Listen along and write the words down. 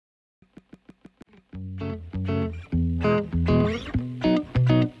Super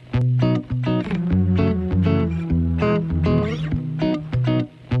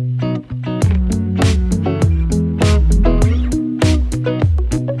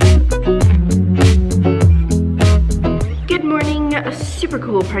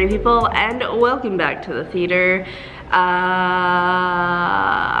cool party people, and welcome back to the theater. I'm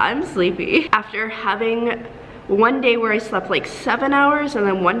sleepy. After having one day where I slept like 7 hours and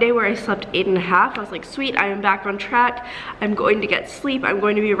then one day where I slept 8.5, I was like, sweet, I am back on track. I'm going to get sleep, I'm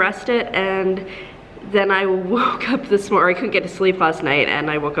going to be rested. And then I woke up this morning, I couldn't get to sleep last night, and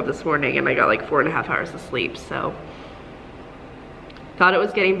I woke up this morning and I got like 4.5 hours of sleep, so thought it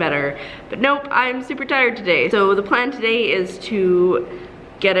was getting better, but nope, I'm super tired today. So the plan today is to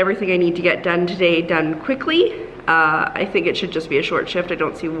get everything I need to get done today done quickly. I think it should just be a short shift. I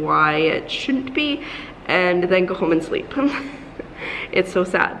don't see why it shouldn't be, and then go home and sleep. It's so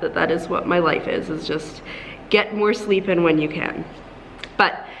sad that that is what my life is just get more sleep in when you can.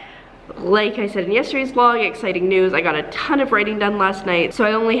 But like I said in yesterday's vlog, exciting news, I got a ton of writing done last night, so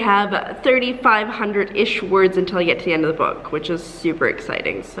I only have 3,500-ish words until I get to the end of the book, which is super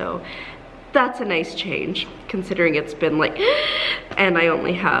exciting. So that's a nice change, considering it's been like, and I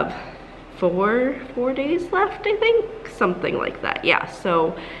only have four days left, I think, something like that. Yeah,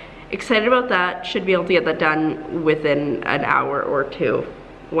 so excited about that. Should be able to get that done within an hour or two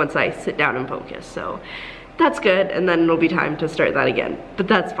once I sit down and focus, so that's good, and then it'll be time to start that again, but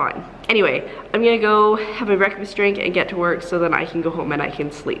that's fine. Anyway, I'm gonna go have a breakfast drink and get to work so then I can go home and I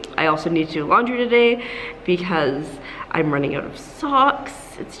can sleep. I also need to do laundry today because I'm running out of socks.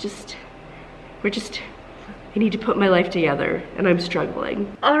 It's just, I need to put my life together and I'm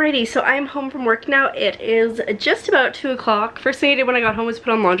struggling. Alrighty, so I'm home from work now. It is just about 2 o'clock. First thing I did when I got home was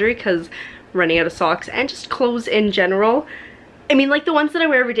put on laundry because I'm running out of socks and just clothes in general. I mean, like the ones that I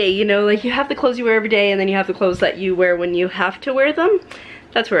wear every day, you know, like you have the clothes you wear every day and then you have the clothes that you wear when you have to wear them.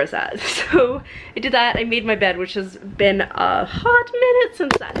 That's where it's at. So I did that. I made my bed, which has been a hot minute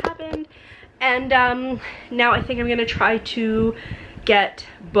since that happened. And now I think I'm gonna try to get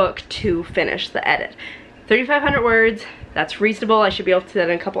book to finish the edit. 3,500 words, that's reasonable. I should be able to do that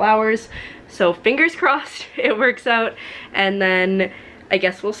in a couple hours. So fingers crossed it works out, and then I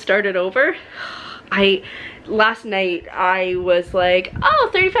guess we'll start it over. Last night I was like, oh,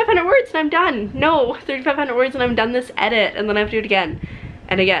 3,500 words and I'm done. No, 3,500 words and I'm done this edit, and then I have to do it again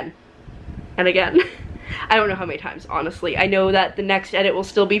and again and again. I don't know how many times, honestly. I know that the next edit will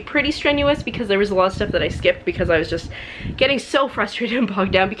still be pretty strenuous because there was a lot of stuff that I skipped because I was just getting so frustrated and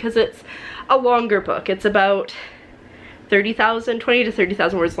bogged down because it's a longer book. It's about 20 to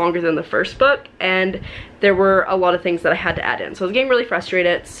 30,000 words longer than the first book, and there were a lot of things that I had to add in. So I was getting really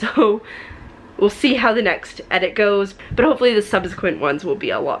frustrated, so we'll see how the next edit goes, but hopefully the subsequent ones will be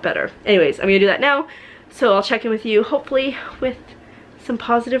a lot better. Anyways, I'm gonna do that now, so I'll check in with you, hopefully with some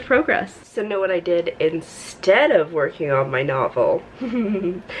positive progress. So know what I did instead of working on my novel?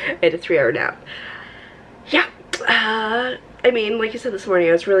 I had a 3-hour nap. Yeah, I mean, like I said this morning,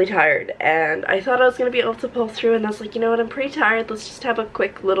 I was really tired, and I thought I was gonna be able to pull through, and I was like, you know what, I'm pretty tired, let's just have a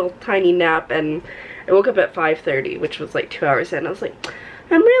quick little tiny nap. And I woke up at 5:30, which was like 2 hours in. I was like,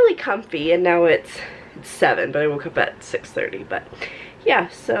 I'm really comfy, and now it's 7, but I woke up at 6:30. But yeah,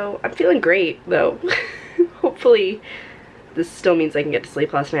 so I'm feeling great though. Hopefully this still means I can get to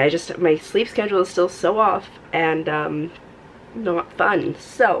sleep last night. My sleep schedule is still so off and not fun.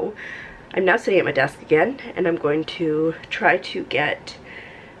 So I'm now sitting at my desk again, and I'm going to try to get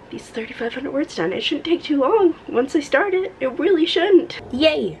these 3,500 words done. It shouldn't take too long once I start it. It really shouldn't.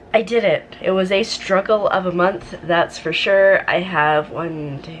 Yay! I did it. It was a struggle of a month, that's for sure. I have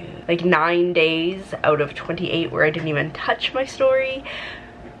 9 days out of 28 where I didn't even touch my story,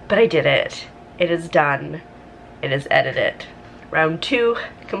 but I did it. It is done. It is edited. Round 2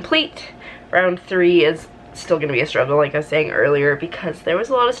 complete. Round 3 is still gonna be a struggle, like I was saying earlier, because there was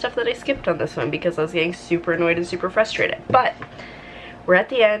a lot of stuff that I skipped on this one because I was getting super annoyed and super frustrated. But we're at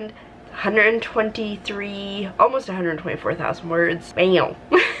the end. 123, almost 124,000 words. Bam!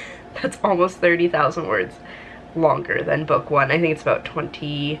 That's almost 30,000 words longer than book 1. I think it's about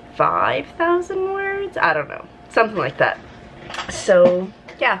 25,000 words. I don't know, something like that. So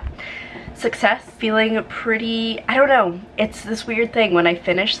yeah, success. Feeling pretty, I don't know, it's this weird thing when I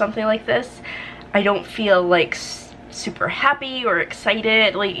finish something like this, I don't feel like super happy or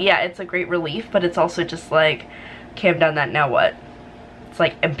excited. Like, yeah, it's a great relief, but it's also just like, okay, I've done that, now what? It's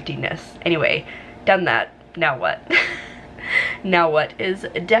like emptiness. Anyway, done that, now what? Now what is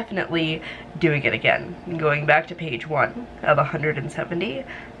definitely doing it again. Going back to page 1 of 170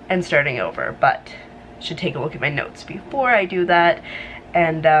 and starting over, but should take a look at my notes before I do that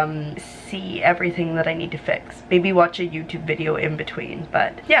and see everything that I need to fix. Maybe watch a YouTube video in between,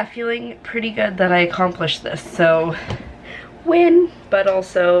 but yeah, feeling pretty good that I accomplished this, so win, but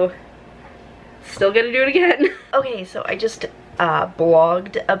also still gonna do it again. Okay, so I just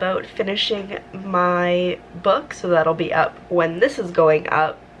blogged about finishing my book, so that'll be up when this is going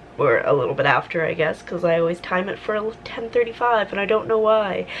up, or a little bit after, I guess, because I always time it for 10:35 and I don't know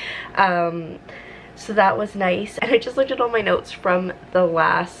why. So that was nice, and I just looked at all my notes from the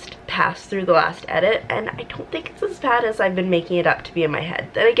last pass through, the last edit, and I don't think it's as bad as I've been making it up to be in my head.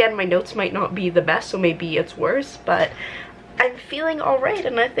 Then again, my notes might not be the best, so maybe it's worse, but I'm feeling alright,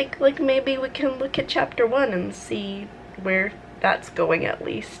 and I think like maybe we can look at chapter 1 and see where that's going at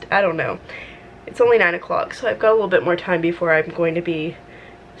least. I don't know. It's only 9 o'clock, so I've got a little bit more time before I'm going to be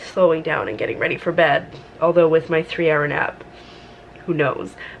slowing down and getting ready for bed, although with my 3-hour nap, who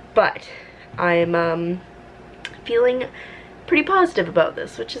knows. But I'm feeling pretty positive about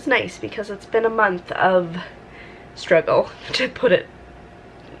this, which is nice because it's been a month of struggle, to put it.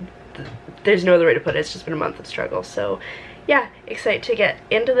 There's no other way to put it. It's just been a month of struggle. So yeah, excited to get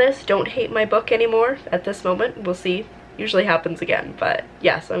into this. Don't hate my book anymore at this moment. We'll see. Usually happens again, but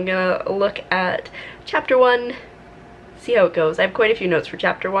yeah, so I'm gonna look at chapter 1, see how it goes. I have quite a few notes for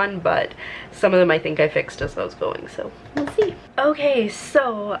chapter 1, but some of them I think I fixed as I was going, so we'll see. Okay,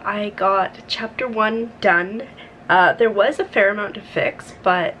 so I got chapter 1 done. There was a fair amount to fix,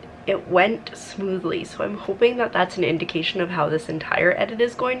 but it went smoothly, so I'm hoping that that's an indication of how this entire edit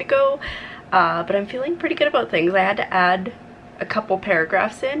is going to go. But I'm feeling pretty good about things. I had to add a couple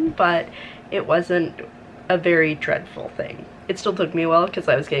paragraphs in, but it wasn't a very dreadful thing. It still took me a while because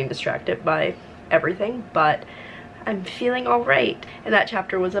I was getting distracted by everything, but I'm feeling alright. And that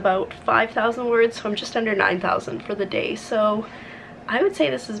chapter was about 5,000 words, so I'm just under 9,000 for the day. So I would say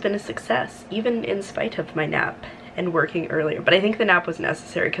this has been a success, even in spite of my nap and working earlier. But I think the nap was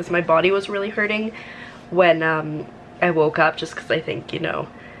necessary because my body was really hurting when I woke up, just because I think, you know,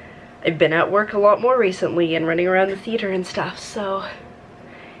 I've been at work a lot more recently and running around the theater and stuff, so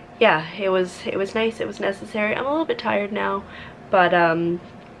yeah, it was nice, it was necessary. I'm a little bit tired now, but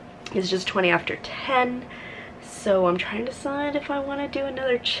it's just 20 after 10, so I'm trying to decide if I want to do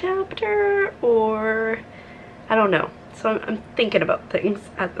another chapter or I don't know. So I'm thinking about things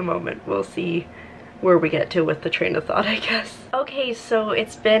at the moment. We'll see where we get to with the train of thought, I guess. Okay, so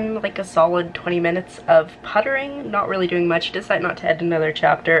it's been like a solid 20 minutes of puttering, not really doing much. Decided not to add another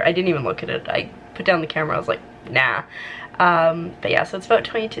chapter. I didn't even look at it. I put down the camera, I was like, nah. But yeah, so it's about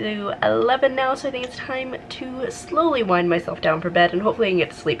 20 to 11 now, so I think it's time to slowly wind myself down for bed, and hopefully I can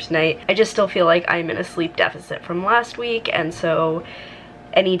get to sleep tonight. I just still feel like I'm in a sleep deficit from last week, and so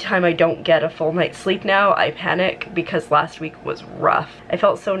anytime I don't get a full night's sleep now, I panic because last week was rough. I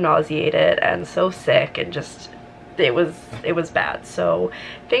felt so nauseated and so sick, and just it was bad. So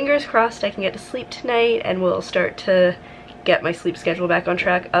fingers crossed I can get to sleep tonight and we'll start to get my sleep schedule back on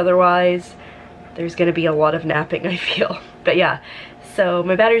track. Otherwise, there's gonna be a lot of napping, I feel. But yeah, so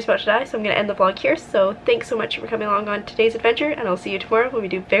my battery's about to die, so I'm gonna end the vlog here. So thanks so much for coming along on today's adventure, and I'll see you tomorrow when we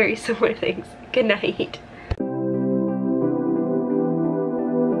do very similar things. Good night.